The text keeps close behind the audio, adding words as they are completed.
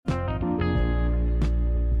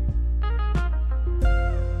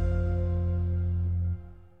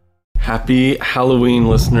Happy Halloween,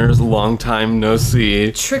 listeners. Long time no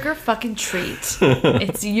see. Trick or fucking treat.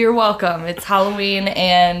 You're welcome. It's Halloween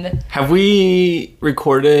and... Have we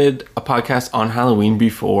recorded a podcast on Halloween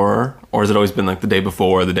before? Or has it always been like the day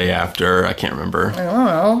before or the day after? I can't remember. I don't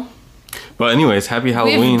know. But anyways, happy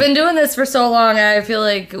Halloween. We've been doing this for so long, I feel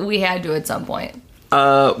like we had to at some point.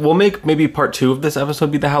 We'll make maybe part 2 of this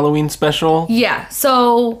episode be the Halloween special. Yeah,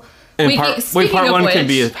 so... And part 1 can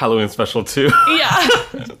be a Halloween special too. Yeah.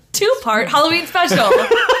 2-part Halloween special.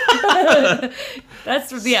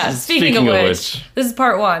 Speaking of which, this is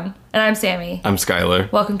part 1. And I'm Sammy. I'm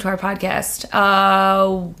Skylar. Welcome to our podcast.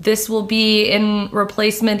 This will be in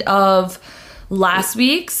replacement of last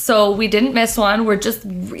week's, so we didn't miss one. We're just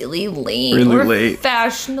really late. We're late.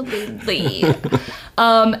 Fashionably late.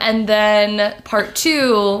 And then part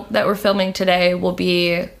 2 that we're filming today will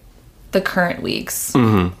be the current week's.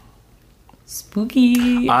 Mm-hmm.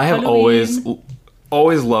 Spooky. I have always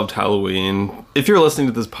loved Halloween. If you're listening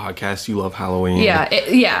to this podcast, you love Halloween.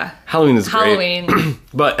 Yeah. Halloween is Halloween. great.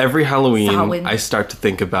 But every Halloween, I start to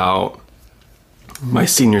think about my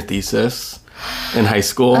senior thesis in high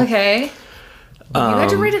school. Okay. You had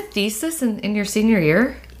to write a thesis in your senior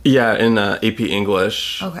year? Yeah, in AP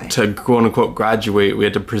English. Okay. To quote unquote graduate, we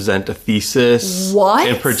had to present a thesis. What?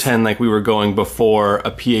 And pretend like we were going before a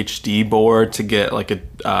PhD board to get like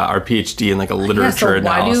our PhD in like a literature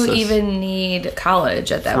analysis. Why do you even need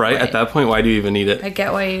college at that point? Right? At that point, why do you even need it? I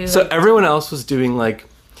get why you... So everyone else was doing like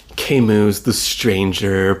Camus, The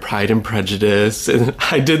Stranger, Pride and Prejudice, and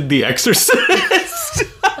I did The Exorcist.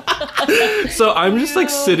 So I'm just like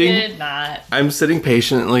I'm sitting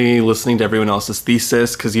patiently listening to everyone else's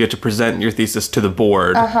thesis because you had to present your thesis to the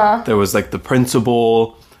board. There was like the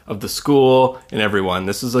principal of the school and everyone.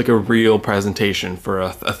 This is like a real presentation for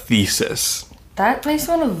a thesis. That makes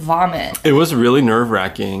me want to vomit. It was really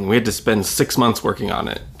nerve-wracking. We had to spend 6 months working on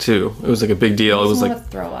it too. It was like a big deal. It was like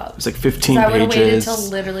throw up. It was like 15 pages. I would have waited until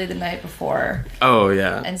literally the night before. Oh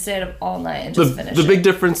yeah. And stayed up all night and just finish it. The big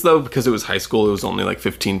difference though, because it was high school, it was only like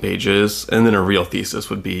 15 pages, and then a real thesis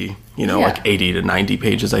would be, like 80 to 90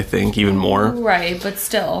 pages, I think, even more. Right, but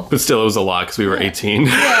still. But still, it was a lot because we were 18.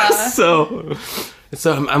 Yeah. So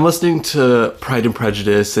I'm listening to Pride and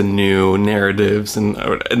Prejudice and new narratives, and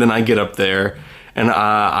then I get up there. And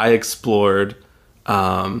I explored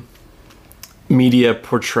media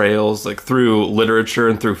portrayals like through literature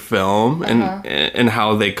and through film and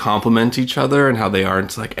how they complement each other and how they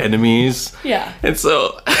aren't like enemies. Yeah. And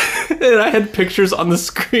so and I had pictures on the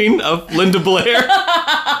screen of Linda Blair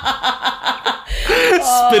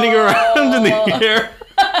spinning around in the air.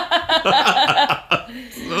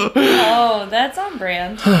 Oh, that's on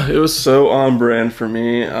brand. It was so on brand for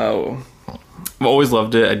me. I've always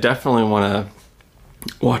loved it. I definitely want to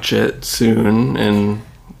watch it soon. And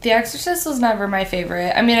The Exorcist was never my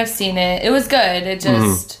favorite. I mean, I've seen it. It was good. It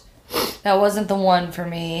just that wasn't the one for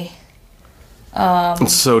me.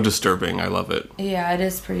 It's so disturbing. I love it. Yeah, it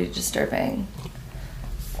is pretty disturbing.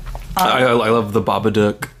 I love The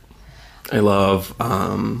Babadook. I love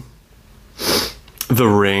The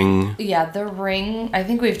Ring. Yeah, The Ring, I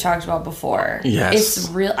think we've talked about before. Yes. It's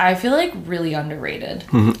I feel like really underrated.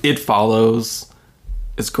 It Follows.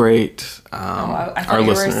 It's great. I thought you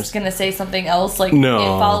were going to say something else, like no.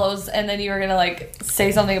 It Follows, and then you were going to like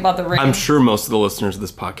say something about The Ring. I'm sure most of the listeners of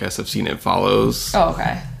this podcast have seen It Follows. Oh,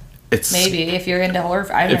 okay. It's maybe if you're into horror.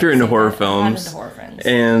 If you're into horror films. I'm into horror films.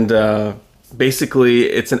 And basically,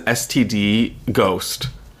 it's an STD ghost,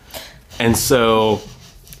 and so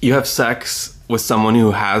you have sex with someone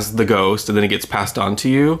who has the ghost, and then it gets passed on to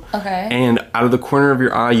you. Okay. And out of the corner of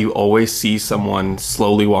your eye, you always see someone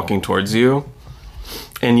slowly walking towards you.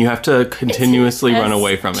 And you have to continuously run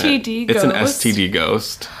away from it. It's an STD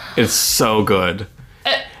ghost. It's so good.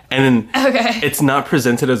 And it's not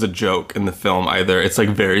presented as a joke in the film either. It's like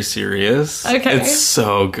very serious. Okay. It's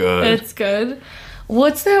so good. It's good.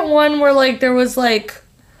 What's that one where like there was like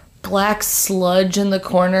black sludge in the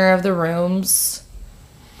corner of the rooms?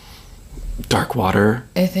 Dark Water.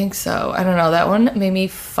 I think so. I don't know. That one made me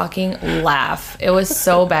fucking laugh. It was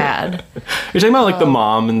so bad. You're talking about like the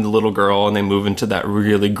mom and the little girl, and they move into that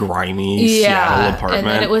really grimy Seattle apartment. And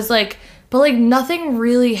then it was like, but like nothing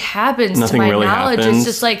really happens to my knowledge. It's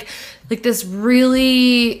just like this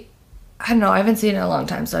really, I don't know. I haven't seen it in a long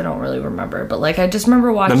time, so I don't really remember. But like I just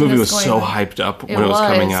remember watching. That movie was so hyped up when it was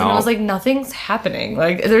coming out. And I was like, nothing's happening.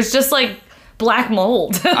 Like there's just like black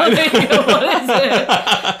mold. Like, what is it?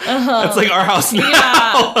 It's like our house now.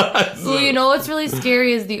 Yeah. Well, you know what's really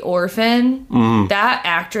scary is The Orphan. That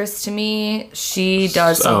actress to me, she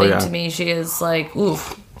does something to me. She is like,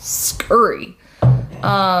 oof, scurry.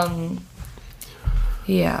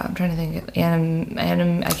 Yeah, I'm trying to think.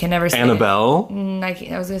 I can never say Annabelle? I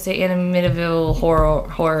was going to say Amityville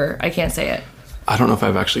horror. I can't say it. I don't know if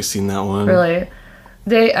I've actually seen that one. Really?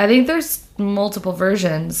 I think there's multiple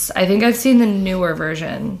versions. I think I've seen the newer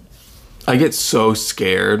version. I get so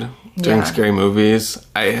scared during scary movies.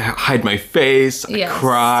 I hide my face, I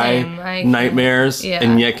cry, nightmares,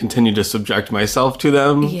 and yet continue to subject myself to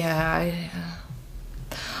them. Yeah,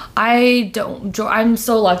 I don't. I'm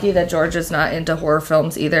so lucky that George is not into horror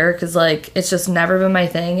films either, because like it's just never been my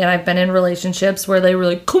thing. And I've been in relationships where they were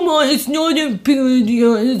like, "Come on, it's not a big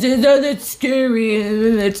deal. It's not that scary.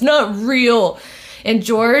 It's not real." And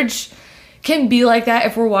George can be like that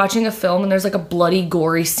if we're watching a film and there's like a bloody,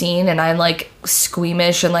 gory scene, and I'm like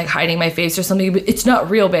squeamish and like hiding my face or something. But it's not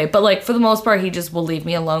real, babe. But like for the most part, he just will leave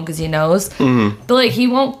me alone because he knows. Mm-hmm. But like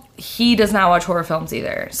he does not watch horror films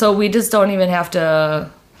either. So we just don't even have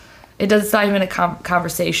to. It's not even a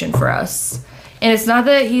conversation for us. And it's not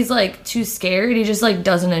that he's like too scared. He just like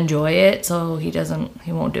doesn't enjoy it. So he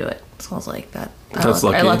won't do it. So I was like,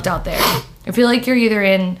 I lucked out there. I feel like you're either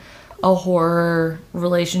in a horror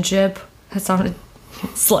relationship. That sounded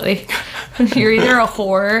slutty. You're either a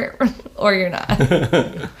whore or you're not.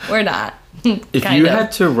 We're not. If you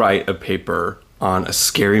had to write a paper on a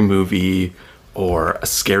scary movie or a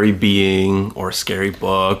scary being or a scary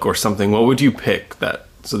book or something, what would you pick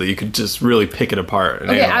so that you could just really pick it apart?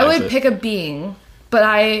 Okay, I would pick a being, but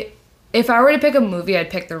if I were to pick a movie,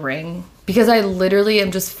 I'd pick The Ring, because I literally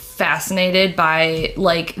am just fascinated by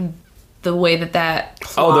like the way that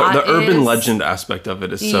plot the urban legend aspect of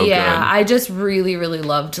it is so good. Yeah, I just really, really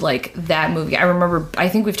loved like that movie. I remember, I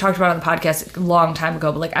think we've talked about it on the podcast a long time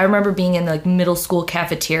ago, but like I remember being in like middle school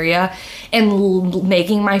cafeteria and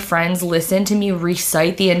making my friends listen to me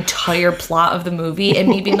recite the entire plot of the movie, and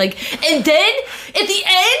me being like, and then at the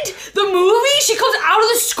end, the movie, she comes out of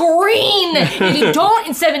the screen. If you don't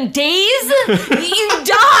in 7 days, you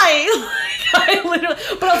die. I literally,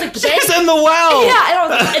 but I was like, she's in the well.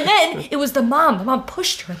 Yeah, and then it was the mom. The mom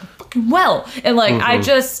pushed her in the fucking well, and like I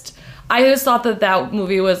just thought that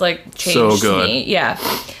movie was like changed me. Yeah.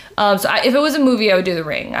 If it was a movie, I would do The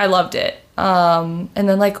Ring. I loved it. And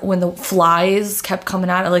then like when the flies kept coming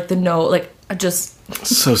out, like I just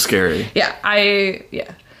so scary. Yeah,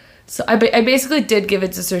 So I basically did give a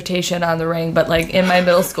dissertation on The Ring, but like in my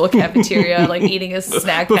middle school cafeteria, like eating a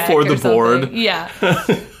snack pack before the board. Yeah.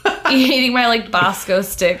 Eating my like Bosco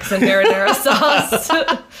sticks and marinara sauce.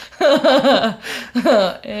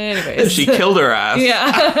 Anyways. She killed her ass.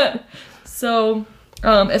 Yeah. So,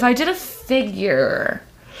 if I did a figure,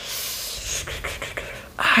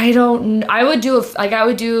 I would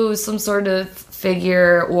do some sort of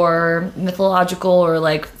figure or mythological or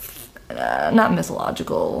like, not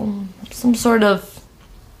mythological, some sort of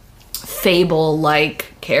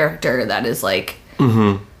fable-like character that is like,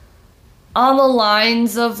 on the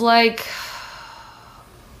lines of like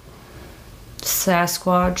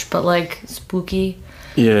Sasquatch, but like spooky.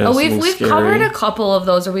 Yeah, we've covered a couple of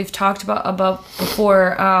those, or we've talked about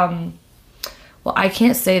before. Well, I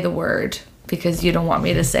can't say the word because you don't want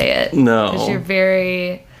me to say it. No, because you're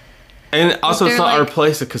very. And also, it's not our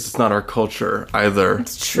place because it's not our culture either.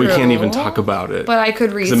 It's true. We can't even talk about it. But I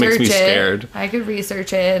could research it. It makes me scared. I could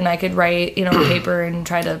research it, and I could write, a paper and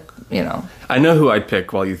try to, I know who I'd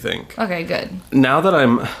pick while you think. Okay, good. Now that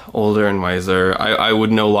I'm older and wiser, I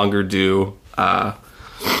would no longer do the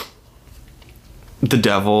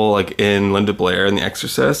devil like in Linda Blair and The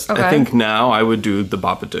Exorcist. Okay. I think now I would do the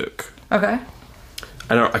Babadook. Okay.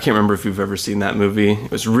 I can't remember if you've ever seen that movie.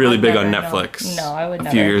 It was really big on Netflix. No, I would never.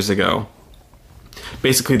 A few years ago.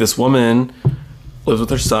 Basically, this woman lives with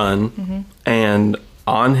her son, and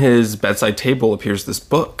on his bedside table appears this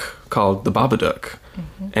book called The Babadook.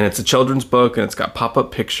 And it's a children's book, and it's got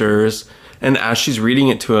pop-up pictures. And as she's reading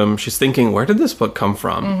it to him, she's thinking, where did this book come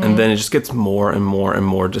from? And then it just gets more and more and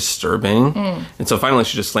more disturbing. And so finally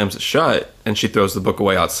she just slams it shut, and she throws the book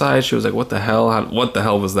away outside. She was like, what the hell? What the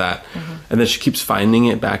hell was that? And then she keeps finding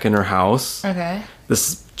it back in her house. Okay.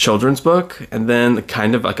 This children's book, and then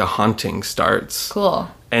kind of like a haunting starts. Cool.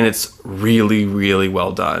 And it's really, really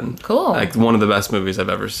well done. Cool. Like one of the best movies I've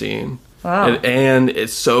ever seen. Wow. And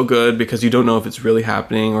it's so good because you don't know if it's really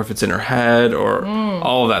happening or if it's in her head or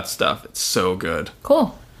all of that stuff. It's so good.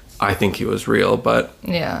 Cool. I think he was real, but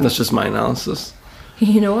yeah, that's just my analysis.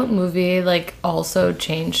 You know what movie like also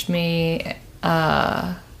changed me?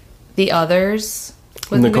 The Others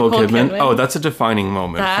with Nicole Kidman. Oh, that's a defining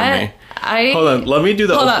moment for me. Hold on, let me do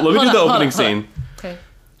the opening scene. Okay.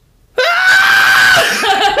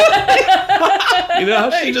 You know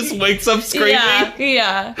how she just wakes up screaming?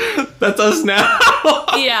 Yeah. That's us now.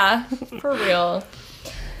 Yeah, for real.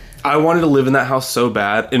 I wanted to live in that house so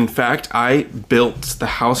bad. In fact, I built the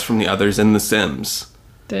house from the others in The Sims.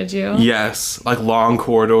 Did you? Yes, like long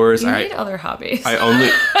corridors. You need other hobbies.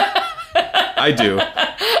 I do.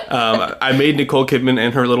 I made Nicole Kidman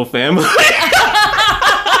and her little family.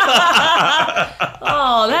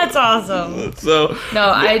 Oh, that's awesome. So,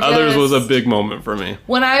 Others was a big moment for me.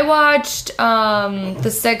 When I watched The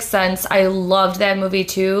Sixth Sense, I loved that movie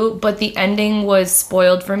too, but the ending was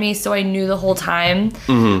spoiled for me, so I knew the whole time.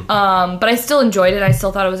 Mm-hmm. But I still enjoyed it. I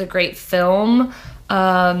still thought it was a great film.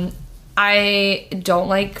 I don't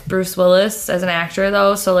like Bruce Willis as an actor,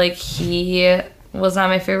 though, so, like, he was not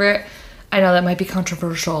my favorite. I know that might be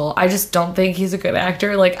controversial. I just don't think he's a good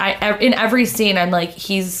actor. Like, in every scene, I'm like,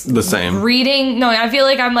 he's the same. I feel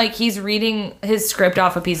like I'm like, he's reading his script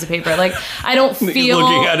off a piece of paper. Like, I don't feel... He's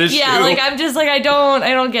looking at his shoe. Like, I'm just like, I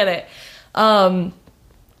don't get it.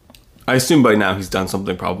 I assume by now he's done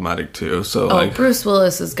something problematic too. So Bruce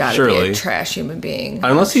Willis has got to be a trash human being.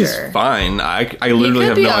 Unless he's fine. I literally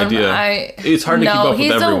have no idea. It's hard to keep up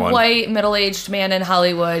with everyone. He's a white middle-aged man in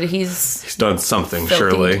Hollywood. He's done something,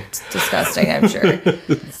 surely. Disgusting, I'm sure.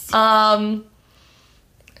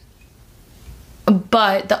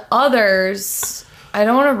 But the others, I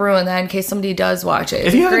don't want to ruin that in case somebody does watch it.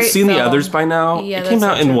 If you haven't seen the others by now, it came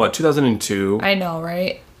out in 2002? I know,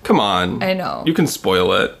 right? Come on. I know. You can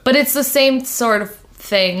spoil it. But it's the same sort of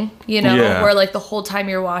thing, where like the whole time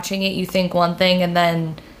you're watching it, you think one thing and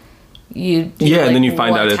then you and then you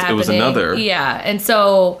find out it was another. Yeah. And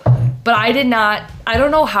so, but I don't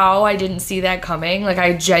know how I didn't see that coming. Like,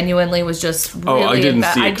 I genuinely was just really... I didn't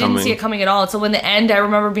see it coming at all. So in the end, I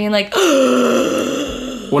remember being like...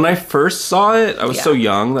 When I first saw it, I was so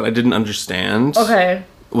young that I didn't understand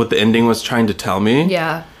what the ending was trying to tell me.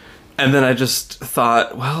 Yeah. And then I just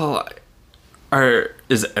thought, well,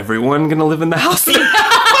 is everyone going to live in the house? Is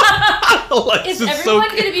everyone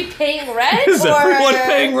going to be paying rent? Is everyone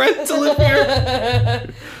paying rent to live here?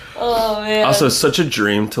 Oh, man. Also, such a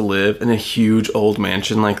dream to live in a huge old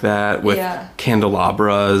mansion like that with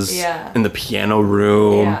candelabras in the piano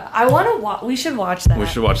room. Yeah, I want to we should watch that. We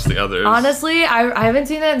should watch the others. Honestly, I haven't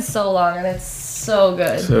seen that in so long, and it's so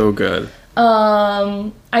good. So good.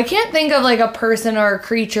 I can't think of like a person or a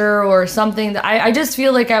creature or something that I just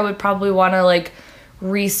feel like I would probably want to like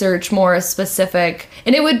research more specific,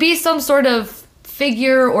 and it would be some sort of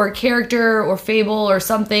figure or character or fable or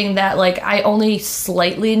something that like I only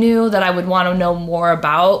slightly knew that I would want to know more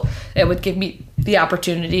about. It would give me the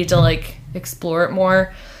opportunity to like explore it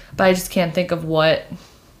more, but I just can't think of what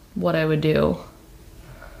I would do.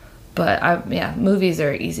 But movies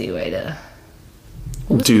are an easy way to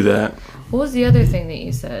do that. What was the other thing that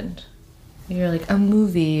you said? You're like, a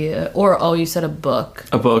movie, or you said a book.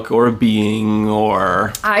 A book or a being,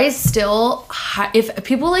 or... I still, if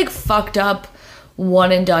people like fucked up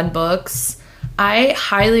one and done books, I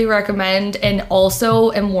highly recommend, and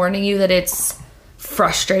also am warning you that it's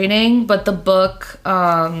frustrating, but the book,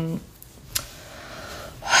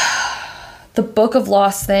 The Book of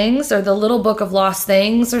Lost Things, or The Little Book of Lost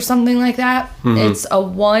Things, or something like that. Mm-hmm. It's a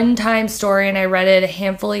one-time story, and I read it a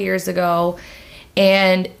handful of years ago.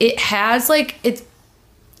 And it has like it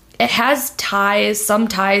has some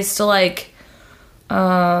ties to like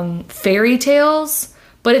fairy tales,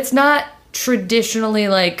 but it's not traditionally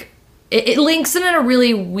like it links in a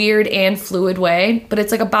really weird and fluid way. But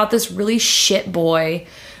it's like about this really shit boy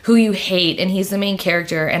who you hate, and he's the main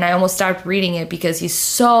character, and I almost stopped reading it because he's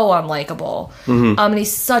so unlikable. Mm-hmm. And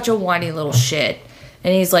he's such a whiny little shit.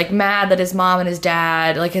 And he's like mad that his mom and his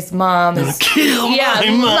dad, like his mom is... Kill my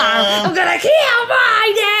mom. I'm gonna kill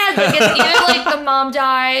my dad! Like it's either like the mom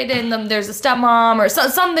died and there's a stepmom or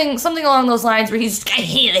something along those lines where he's just, I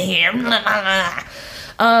hate him.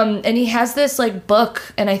 And he has this like book,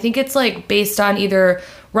 and I think it's like based on either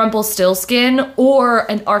Rumpelstiltskin or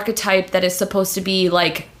an archetype that is supposed to be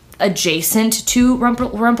like adjacent to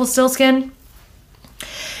Rumpelstiltskin.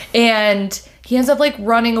 And he ends up like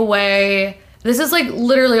running away. This is like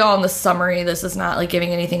literally all in the summary. This is not like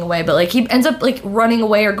giving anything away, but like he ends up like running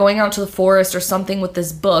away or going out to the forest or something with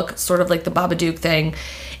this book, sort of like the Babadook thing.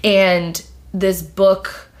 And this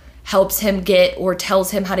book helps him get, or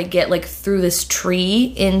tells him how to get like through this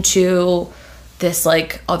tree into this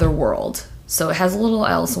like other world. So it has a little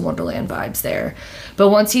Alice in Wonderland vibes there. But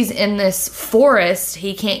once he's in this forest,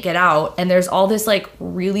 he can't get out. And there's all this like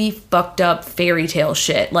really fucked up fairy tale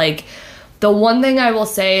shit. Like, the one thing I will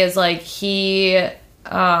say is, like, he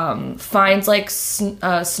finds, like,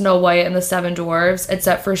 Snow White and the Seven Dwarves,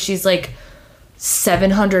 except for she's, like,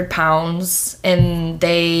 700 pounds, and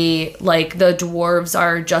they, like, the dwarves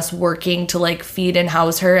are just working to, like, feed and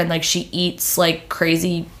house her, and, like, she eats, like,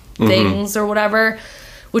 crazy things or whatever,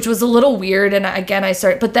 which was a little weird. And again,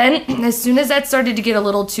 but then as soon as that started to get a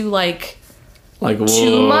little too like whoa,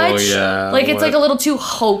 too much, yeah, like it's like a little too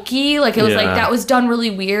hokey, like it was like that was done really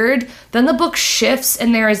weird. Then the book shifts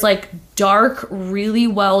and there is like dark, really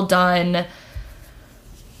well done.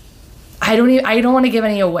 I don't want to give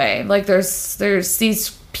any away. Like there's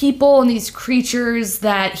these people and these creatures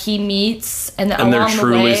that he meets, and along they're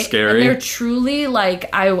truly the way, scary. And they're truly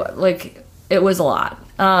it was a lot.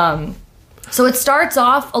 So it starts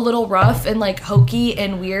off a little rough and like hokey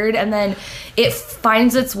and weird, and then it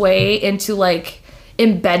finds its way into like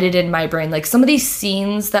embedded in my brain. Like some of these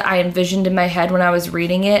scenes that I envisioned in my head when I was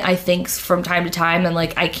reading it, I think from time to time, and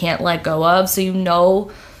like I can't let go of.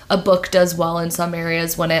 So a book does well in some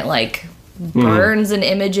areas when it like burns an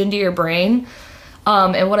image into your brain.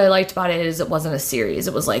 And what I liked about it is it wasn't a series.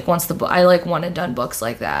 It was like I like one and done books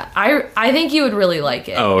like that. I think you would really like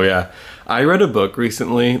it. Oh yeah. I read a book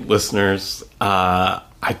recently, listeners. I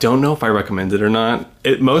don't know if I recommend it or not.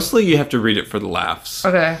 Mostly you have to read it for the laughs.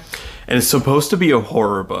 Okay. And it's supposed to be a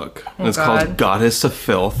horror book. And it's called Goddess of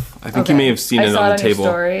Filth. I think you may have seen it on the table.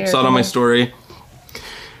 Saw it on my story.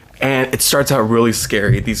 And it starts out really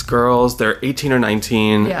scary. These girls, they're 18 or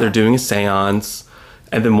 19. Yeah. They're doing a seance.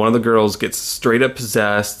 And then one of the girls gets straight up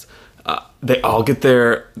possessed. They all get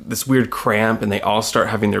this weird cramp, and they all start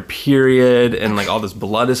having their period, and like all this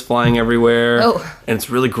blood is flying everywhere. Oh. And it's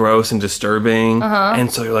really gross and disturbing. Uh-huh.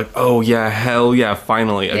 And so you're like, oh yeah, hell yeah,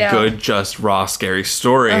 finally a good, just, raw, scary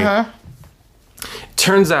story. Uh-huh.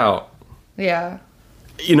 Turns out. Yeah.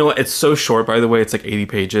 You know what? It's so short, by the way. It's like 80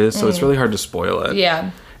 pages, so it's really hard to spoil it. Yeah.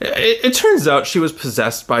 It turns out she was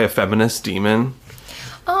possessed by a feminist demon.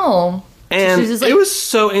 Oh. And it was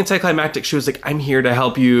so anticlimactic. She was like, I'm here to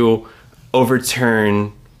help you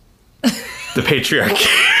overturn the patriarchy.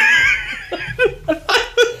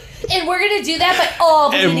 And we're going to do that by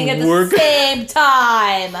all bleeding at the same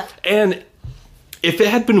time. And if it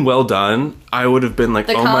had been well done, I would have been like,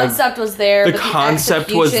 the concept was there. The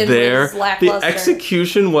concept was there. The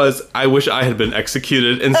execution was, I wish I had been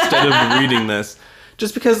executed instead of reading this.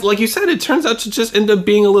 Just because, like you said, it turns out to just end up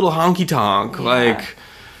being a little honky-tonk. Yeah. Like...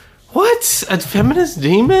 What? A feminist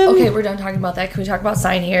demon? Okay, we're done talking about that. Can we talk about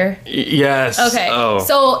Sign Here? Yes. Okay. Oh.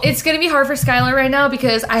 So it's going to be hard for Skylar right now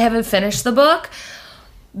because I haven't finished the book.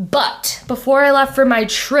 But before I left for my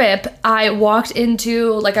trip, I walked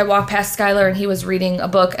past Skylar and he was reading a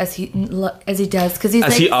book as he does because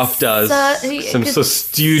he's he often does. I'm so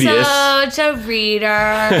studious. Such a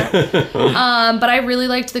reader. But I really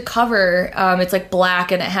liked the cover. It's like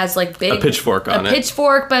black and it has like a pitchfork on it. A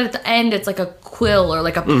pitchfork, but at the end it's like a quill or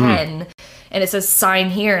like a pen. And it says Sign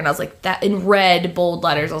Here, and I was like, that in red bold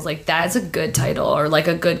letters. I was like, that's a good title or like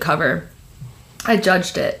a good cover. I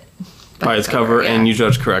judged it by its cover, and you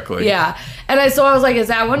judged correctly. Yeah. And I was like, is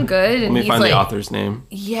that one good? And let me find the author's name.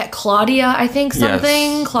 Yeah, Claudia, I think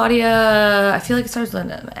something. Yes. Claudia, I feel like it starts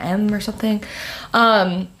with an M or something.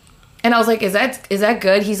 And I was like, is that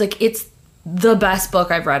good? He's like, it's the best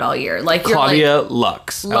book I've read all year. Like Claudia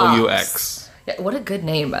Lux. Lux. Yeah, what a good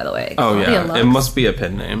name, by the way. Oh, Claudia Lux. It must be a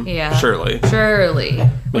pen name. Yeah. Surely.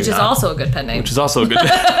 Which is also a good pen name.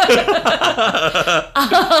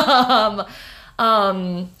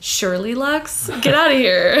 Shirley Lux? Get out of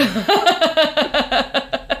here.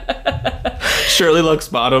 Shirley Lux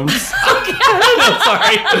Bottoms. Okay. No,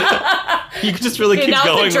 sorry. You could just really keep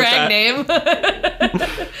going with that. Name.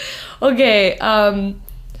 Okay,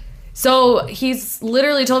 so he's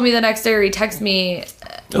literally told me the next day, or he texted me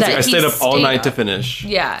that I stayed up all night to finish.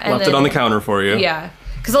 Yeah. And left it on the counter for you. Yeah.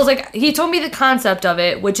 Because I was like, he told me the concept of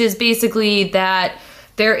it, which is basically that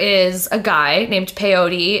there is a guy named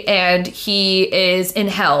Peyote, and he is in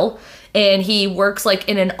hell, and he works like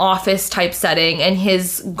in an office type setting, and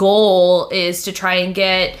his goal is to try and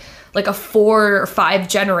get like a 4 or 5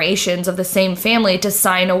 generations of the same family to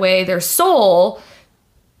sign away their soul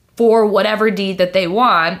for whatever deed that they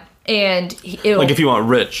want. And like if you want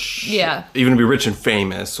rich, yeah, even to be rich and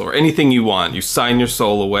famous or anything you want, you sign your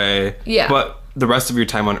soul away. Yeah. But the rest of your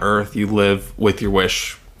time on Earth, you live with your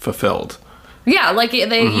wish fulfilled. Yeah, like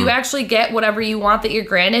you actually get whatever you want that you're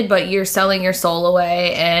granted, but you're selling your soul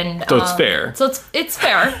away, and so it's fair. So it's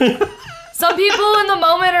fair. Some people in the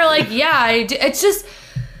moment are like, yeah, it's just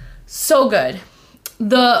so good.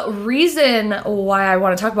 The reason why I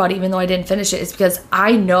want to talk about it, even though I didn't finish it, is because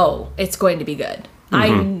I know it's going to be good. I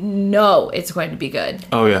know it's going to be good.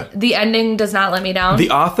 Oh, yeah. The ending does not let me down. The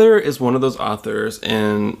author is one of those authors,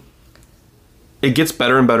 and it gets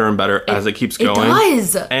better and better and better as it keeps going. It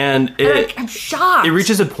does. And I'm shocked. It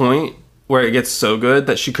reaches a point where it gets so good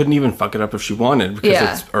that she couldn't even fuck it up if she wanted,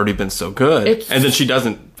 because it's already been so good. And then she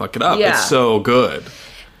doesn't fuck it up. Yeah. It's so good.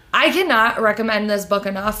 I cannot recommend this book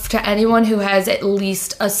enough to anyone who has at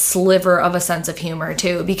least a sliver of a sense of humor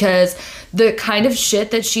too, because the kind of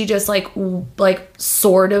shit that she just like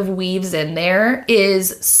sort of weaves in there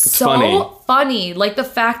is so funny. Like the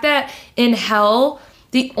fact that in hell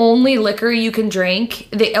the only liquor you can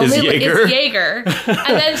drink is Jaeger.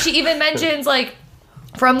 And then she even mentions like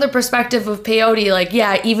from the perspective of peyote, like,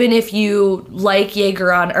 yeah, even if you like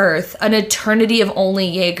Jaeger on Earth, an eternity of only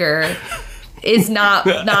Jaeger is not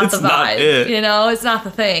the vibe, you know, it's not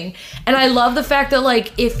the thing. And I love the fact that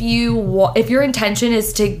like if your intention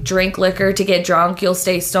is to drink liquor to get drunk, you'll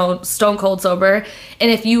stay stone cold sober,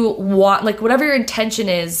 and if you want, like, whatever your intention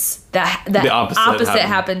is, that the opposite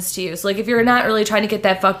happens to you. So like if you're not really trying to get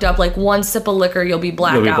that fucked up, like one sip of liquor, you'll be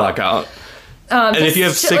blackout. And if you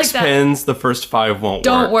have 6 pins, the first 5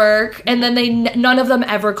 don't work. And then none of them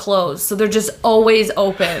ever close, so they're just always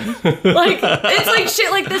open. Like it's like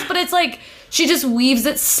shit like this, but it's like she just weaves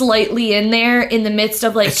it slightly in there in the midst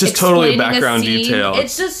of like it's just totally background detail.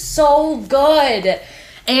 It's just so good.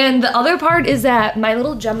 And the other part is that my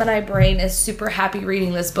little Gemini brain is super happy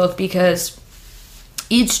reading this book because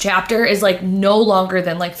each chapter is like no longer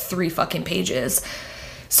than like 3 fucking pages.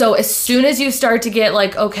 So as soon as you start to get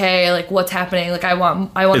like, okay, like what's happening? Like I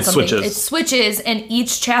want something. It switches, and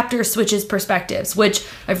each chapter switches perspectives, which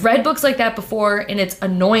I've read books like that before, and it's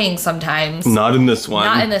annoying sometimes. Not in this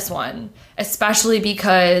one. Especially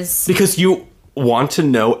because you want to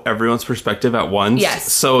know everyone's perspective at once. Yes.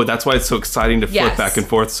 So that's why it's so exciting to flip back and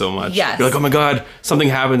forth so much. Yes. You're like, oh my God, something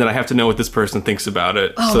happened and I have to know what this person thinks about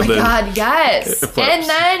it. Oh my God, yes. And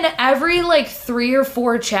then every like 3 or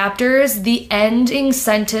 4 chapters, the ending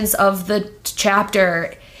sentence of the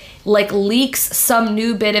chapter like leaks some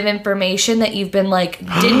new bit of information that you've been like,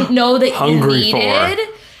 didn't know that you needed.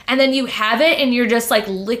 And then you have it and you're just like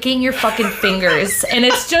licking your fucking fingers. And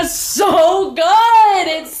it's just so good.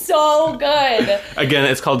 It's so good. Again,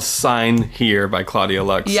 it's called Sign Here by Claudia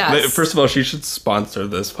Lux. Yes. First of all, she should sponsor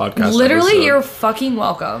this podcast. Literally, episode. You're fucking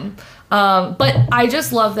welcome. But I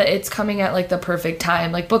just love that it's coming at like the perfect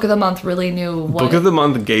time. Like Book of the Month really knew what... Book of the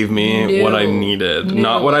Month gave me what I needed.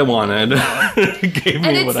 Not what I wanted. Gave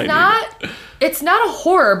me what I needed. It's not a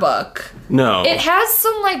horror book. No. It has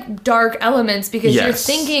some, like, dark elements because you're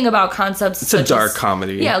thinking about concepts It's a dark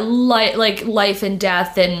comedy. Yeah, like life and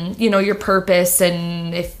death and, you know, your purpose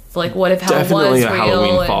and if, like, what if hell Definitely was real. Definitely a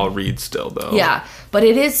Halloween fall read still, though. Yeah, but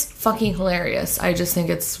it is fucking hilarious. I just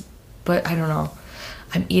think but I don't know.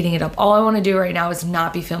 I'm eating it up. All I want to do right now is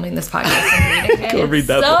not be filming this podcast and reading it. Go read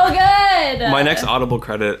that so book. Good! My next Audible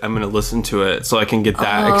credit, I'm going to listen to it so I can get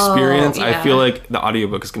that experience. Yeah. I feel like the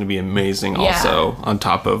audiobook is going to be amazing also on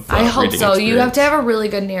top of I hope reading so. experience. You have to have a really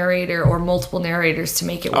good narrator or multiple narrators to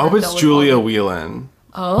make it work. I hope it's Julia Whelan.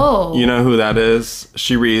 Oh. You know who that is?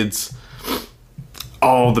 She reads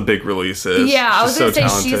all the big releases. Yeah, I was going to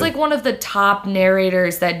say she's like one of the top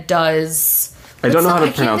narrators that does... I don't know how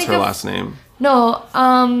to pronounce her last name. No,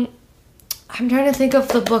 I'm trying to think of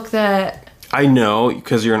the book that... I know,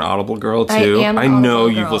 because you're an Audible girl, too. I know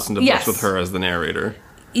you've listened to books with her as the narrator.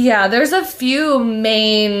 Yeah, there's a few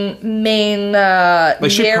main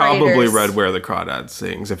like, she probably read Where the Crawdad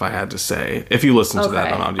Sings, if I had to say. If you listen to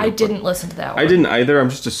that on audio. I didn't listen to that one. I didn't either. I'm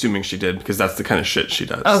just assuming she did, because that's the kind of shit she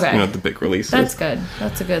does. Okay. You know, the big releases. That's good.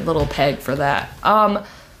 That's a good little peg for that.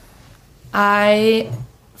 I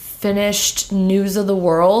finished News of the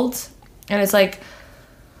World, and it's like...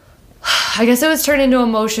 I guess it was turned into a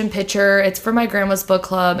motion picture. It's for my grandma's book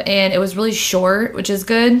club, and it was really short, which is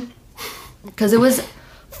good because it was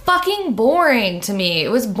fucking boring to me. It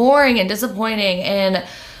was boring and disappointing, and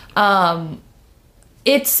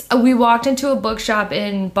we walked into a bookshop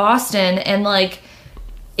in Boston, and like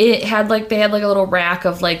they had like a little rack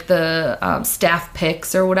of like the staff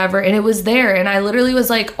picks or whatever, and it was there, and I literally was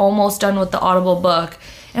like almost done with the Audible book,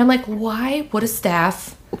 and I'm like, why would a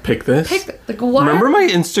staff pick this? Like, what? Remember my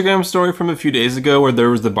Instagram story from a few days ago where there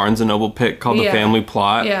was the Barnes & Noble pick called The Family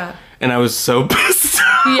Plot? Yeah. And I was so pissed.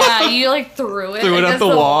 Yeah, you like threw it. Threw it at the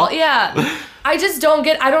wall. Yeah. I just don't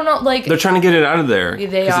I don't know, like... They're trying to get it out of there. They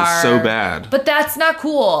are. Because it's so bad. But that's not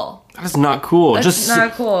cool. That is not cool. That's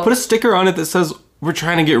not cool. Put a sticker on it that says, we're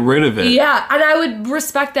trying to get rid of it. Yeah, and I would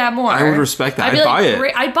respect that more. I would respect that. I'd buy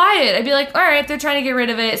it. I'd buy it. I'd be like, all right, they're trying to get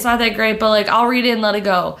rid of it. It's not that great, but like, I'll read it and let it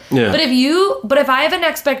go. Yeah. But if I have an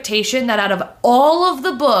expectation that out of all of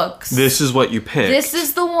the books... This is what you pick. This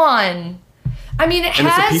is the one... I mean, it's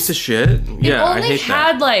a piece of shit. Yeah, I hate that. It only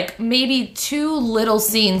had like maybe 2 little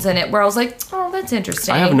scenes in it where I was like, oh, that's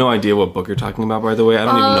interesting. I have no idea what book you're talking about, by the way. I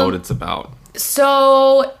don't even know what it's about.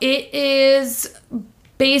 So it is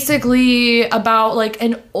basically about like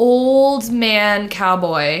an old man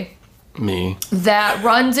cowboy Me. that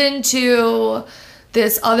runs into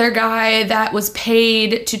this other guy that was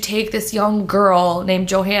paid to take this young girl named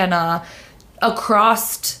Johanna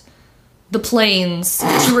across the plains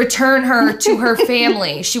to return her to her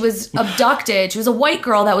family. She was abducted. She was a white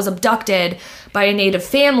girl that was abducted by a native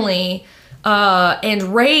family and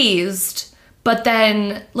raised, but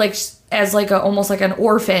then like as like almost like an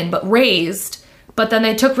orphan, but raised. But then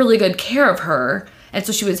they took really good care of her, and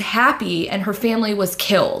so she was happy, and her family was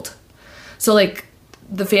killed. So like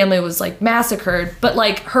the family was like massacred, but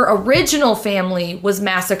like her original family was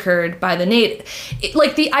massacred by the native.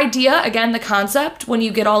 Like the idea, again, the concept, when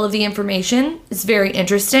you get all of the information, is very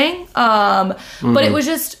interesting. But it was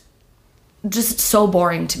just so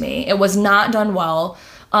boring to me. It was not done well,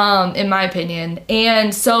 in my opinion.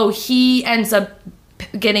 And so he ends up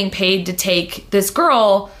getting paid to take this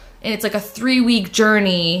girl, and it's like a 3-week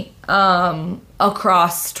journey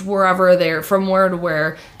across wherever they're from, where to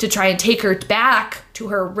where, to try and take her back to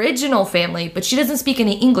her original family. But she doesn't speak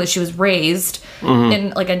any English. She was raised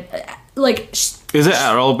in Is it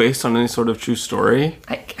at all based on any sort of true story?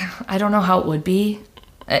 I don't know how it would be.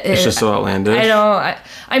 It's just so outlandish.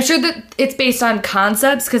 I'm sure that it's based on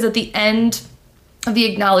concepts, because at the end of the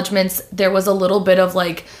acknowledgments there was a little bit of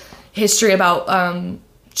like history about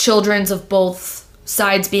children's of both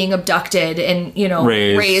sides being abducted and, you know,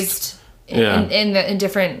 raised in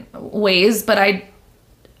different ways, but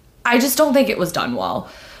I just don't think it was done well.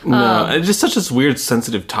 No, it's just such a weird,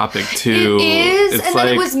 sensitive topic too. It is, and then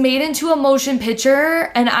it was made into a motion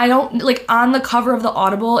picture, and I don't, like, on the cover of the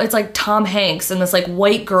Audible, it's like Tom Hanks and this like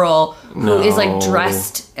white girl who is like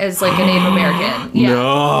dressed as like a Native American. Yeah.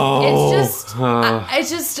 No. It's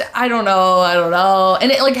just, I don't know.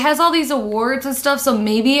 And it like has all these awards and stuff, so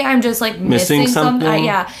maybe I'm just like missing something.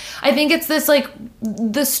 I think it's this like,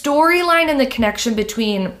 the storyline and the connection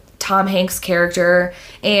between Tom Hanks' character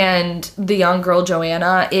and the young girl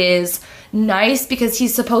Joanna is nice, because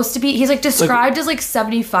he's supposed to be, he's like described as like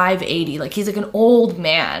 75, 80, like he's like an old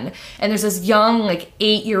man, and there's this young like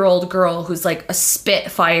 8-year-old girl who's like a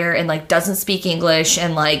spitfire and like doesn't speak English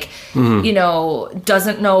and like you know,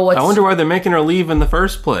 doesn't know what's... I wonder why they're making her leave in the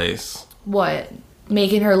first place. What?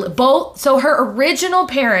 Making her both? So her original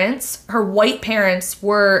parents, her white parents,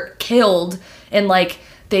 were killed, and like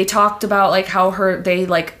they talked about like how they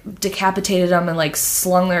like decapitated them and like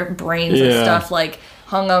slung their brains and stuff, like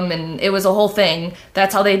hung them, and it was a whole thing.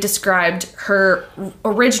 That's how they described her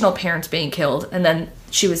original parents being killed, and then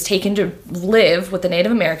she was taken to live with the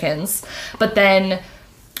Native Americans. But then,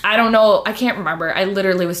 I don't know, I can't remember. I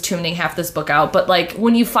literally was tuning half this book out, but like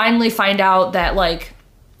when you finally find out that like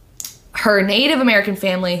her Native American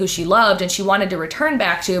family, who she loved and she wanted to return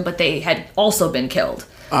back to, but they had also been killed.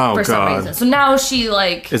 For some reason. So now she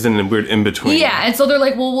like is in a weird in-between. Yeah, and so they're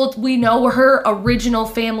like, well, we know where her original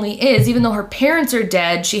family is. Even though her parents are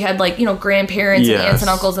dead, she had like, you know, grandparents and aunts and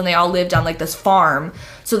uncles, and they all lived on like this farm.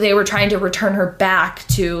 So they were trying to return her back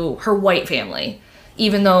to her white family,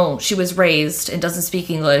 even though she was raised and doesn't speak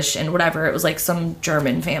English and whatever. It was like some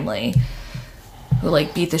German family who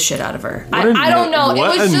like beat the shit out of her. I don't know. It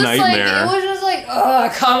was just like, oh,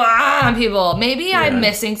 come on, people. Maybe I'm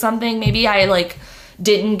missing something. Maybe I like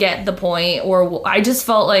didn't get the point, or I just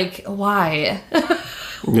felt like, why?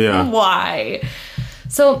 Why?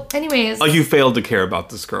 So anyways, like, you failed to care about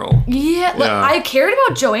this girl. Like, I cared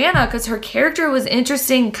about Joanna because her character was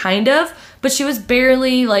interesting, kind of, but she was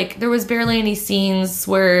barely like, there was barely any scenes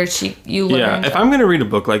where you learned. If I'm gonna read a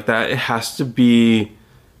book like that, it has to be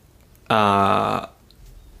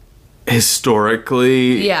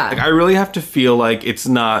historically, like, I really have to feel like it's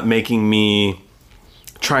not making me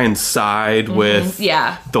try and side with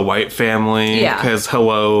the white family, because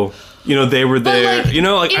hello, you know, they were there, like, you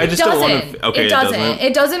know, like, I just don't want to. Okay,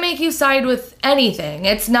 it doesn't make you side with anything.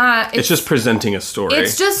 It's not. It's just presenting a story.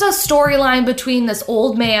 It's just a storyline between this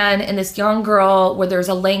old man and this young girl where there's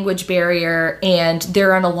a language barrier and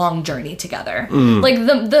they're on a long journey together. Like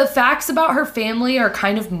the facts about her family are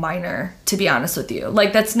kind of minor, to be honest with you.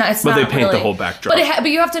 Like that's not. It's but not they paint really, the whole backdrop. But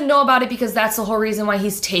you have to know about it, because that's the whole reason why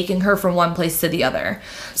he's taking her from one place to the other.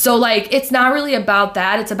 So like it's not really about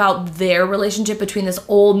that. It's about their relationship between this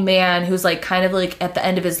old man who's like kind of like at the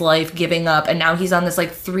end of his life giving up, and now he's on this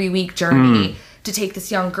like 3-week journey to take this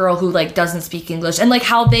young girl who like doesn't speak English, and like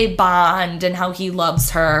how they bond and how he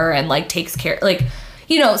loves her and like takes care, like,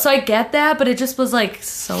 you know. So I get that, but it just was like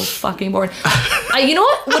so fucking boring. You know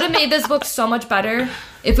what would have made this book so much better?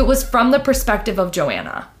 If it was from the perspective of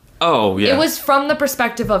Joanna. Oh yeah, it was from the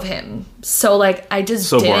perspective of him. So like I just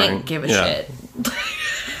didn't give a shit.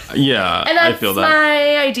 And I feel that.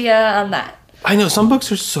 My idea on that. I know some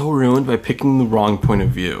books are so ruined by picking the wrong point of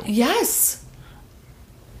view. Yes.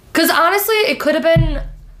 Because honestly, it could have been,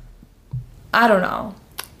 I don't know.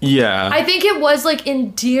 Yeah. I think it was, like,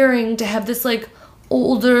 endearing to have this, like,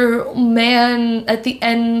 older man at the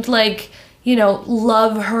end, like, you know,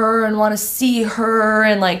 love her and want to see her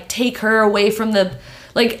and, like, take her away from the,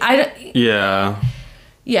 like,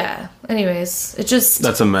 Yeah. Anyways, it just...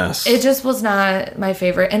 That's a mess. It just was not my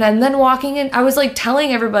favorite. And then walking in, I was, like,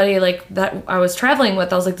 telling everybody, like, that I was traveling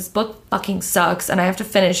with, I was like, this book fucking sucks, and I have to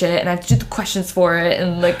finish it, and I have to do the questions for it,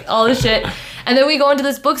 and, like, all this shit. And then we go into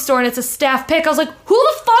this bookstore, and it's a staff pick. I was like, who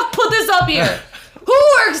the fuck put this up here? Who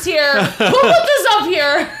works here? Who put this up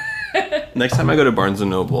here? Next time I go to Barnes &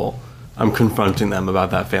 Noble, I'm confronting them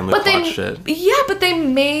about that family plot shit. Yeah, but they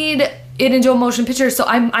made it into a motion picture, so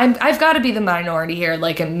I've got to be the minority here,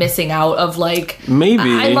 like, I'm missing out of, like... Maybe.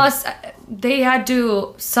 They had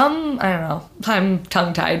to, I don't know, I'm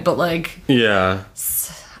tongue-tied, but, like... Yeah.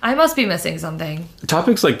 I must be missing something.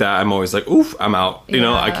 Topics like that, I'm always like, oof, I'm out. You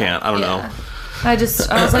know, I can't. I don't know. I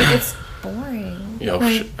was like, it's boring.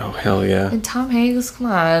 Like, oh, hell yeah. And Tom Hanks, come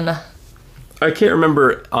on. I can't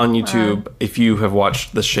remember on YouTube if you have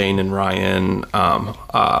watched the Shane and Ryan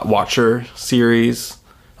Watcher series.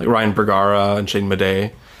 Like Ryan Bergara and Shane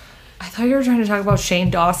Madej. I thought you were trying to talk about Shane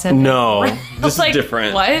Dawson. No, this is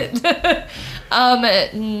different. What?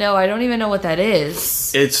 No, I don't even know what that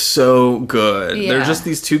is. It's so good. Yeah. They're just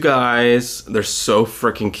these two guys. They're so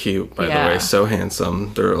freaking cute, by the way. So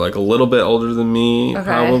handsome. They're like a little bit older than me,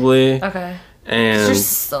 probably. Okay. And they're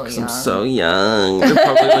so young. I'm so young.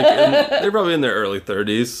 They're probably in their early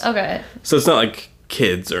 30s. Okay. So it's not like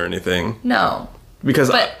kids or anything. No.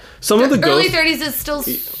 Because some of the early ghost... 30s is still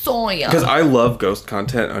so young. Because I love ghost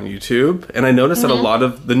content on YouTube, and I noticed that a lot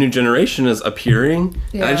of the new generation is appearing,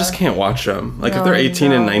 and I just can't watch them. Like, if they're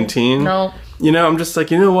 18 and 19, you know, I'm just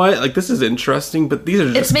like, you know what? Like, this is interesting, but these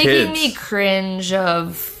are just kids. It's making me cringe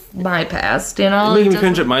of my past, you know? It's making me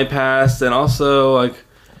cringe at my past, and also, like,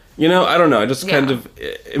 you know, I don't know. I just kind of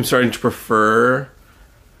am starting to prefer...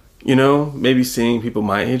 You know, maybe seeing people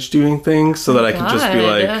my age doing things so that I can just be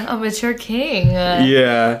like... a mature king.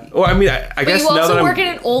 Yeah. Well, I mean, I guess now that I'm... you also work in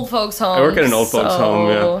an old folks home. I work in an old folks home,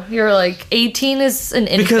 yeah. You're like, 18 is an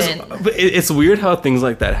infant. But it's weird how things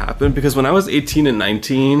like that happen, because when I was 18 and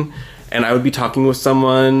 19, and I would be talking with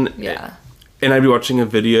someone... Yeah. And I'd be watching a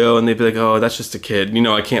video, and they'd be like, oh, that's just a kid. You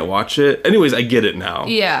know, I can't watch it. Anyways, I get it now.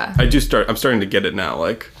 Yeah. I'm starting to get it now,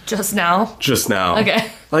 like... Just now? Just now.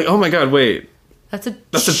 Okay. Like, oh my god, wait. That's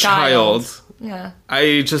a child. Yeah.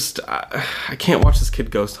 I can't watch this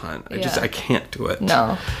kid ghost hunt. I can't do it.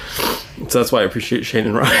 No. So that's why I appreciate Shane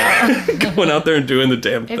and Ryan going out there and doing the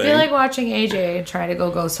damn thing. If you like watching AJ try to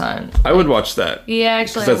go ghost hunt. I would watch that. Yeah,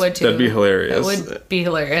 actually I would too. That'd be hilarious. It would be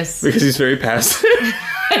hilarious. Because he's very passive.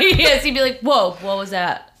 Yes, he'd be like, whoa, what was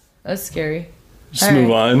that? That's scary. Just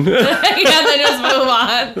move on. Yeah, then just move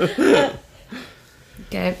on.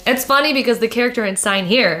 Okay. It's funny because the character in Sign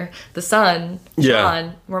Here, the son,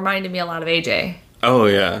 Sean, reminded me a lot of AJ. Oh,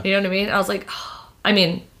 yeah. You know what I mean? I was like, I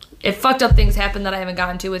mean, if fucked up things happen that I haven't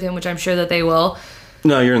gotten to with him, which I'm sure that they will.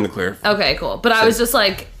 No, you're in the clear. Okay, cool. But I was just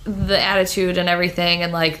like, the attitude and everything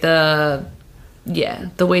and like the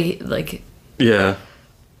way he, like... Yeah.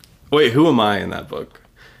 Wait, who am I in that book?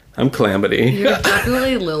 I'm Calamity. You're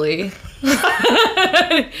definitely Lily.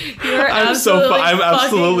 You're I'm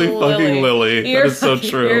absolutely fucking Lily. That is so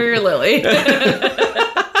true. You're Lily.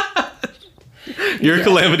 You're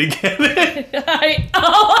Calamity Ganon. I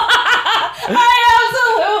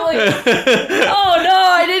absolutely. Oh no,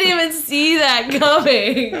 I didn't even see that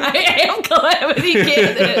coming. I am Calamity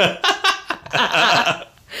Ganon.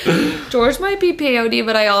 George might be peyote,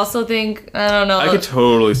 but I also think, I don't know. I could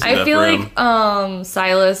totally see that I feel like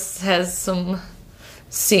Silas has some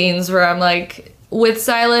scenes where I'm like, with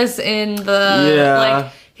Silas in the,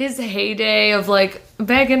 like, his heyday of, like,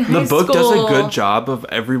 back in high school. The book does a good job of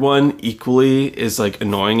everyone equally is, like,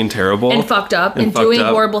 annoying and terrible. And fucked up and doing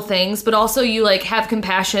horrible things, but also you, like, have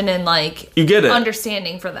compassion and, like, you get it.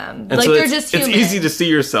 Understanding for them. And like, so they're just human. It's easy to see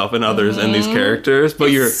yourself and others in these characters, but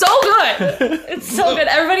it's so good. It's so good.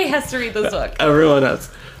 Everybody has to read this book. Everyone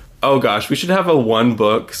has. Oh, gosh. We should have a one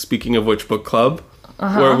book, speaking of which, book club,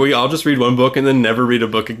 where we all just read one book and then never read a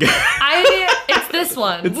book again. It's this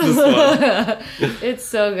one. It's this one. It's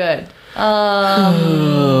so good.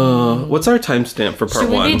 What's our timestamp for part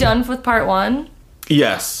 1? Should we be done with part 1?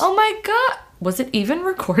 Yes. Oh my god. Was it even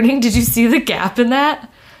recording? Did you see the gap in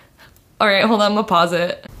that? Alright, hold on. I'm gonna pause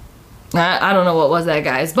it. I don't know what was that,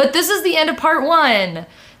 guys. But this is the end of part 1.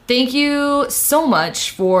 thank you so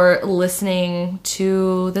much for listening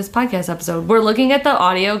to this podcast episode. We're looking at the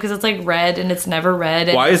audio because it's like red and it's never red.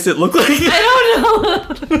 And why does it look like I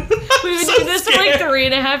don't know. We've been doing this for like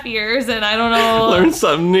 3.5 years and I don't know. Learn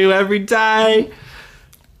something new every day.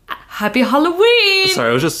 Happy Halloween! Sorry,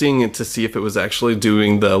 I was just seeing it to see if it was actually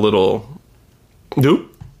doing the little doop,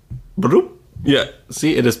 bloop. Yeah,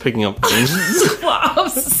 see, it is picking up things. Wow,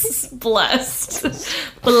 blessed.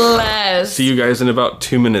 Blessed. See you guys in about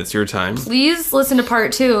 2 minutes, your time. Please listen to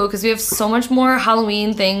part 2 because we have so much more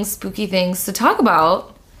Halloween things, spooky things to talk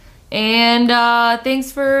about. And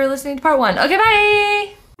thanks for listening to part 1. Okay,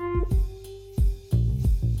 bye!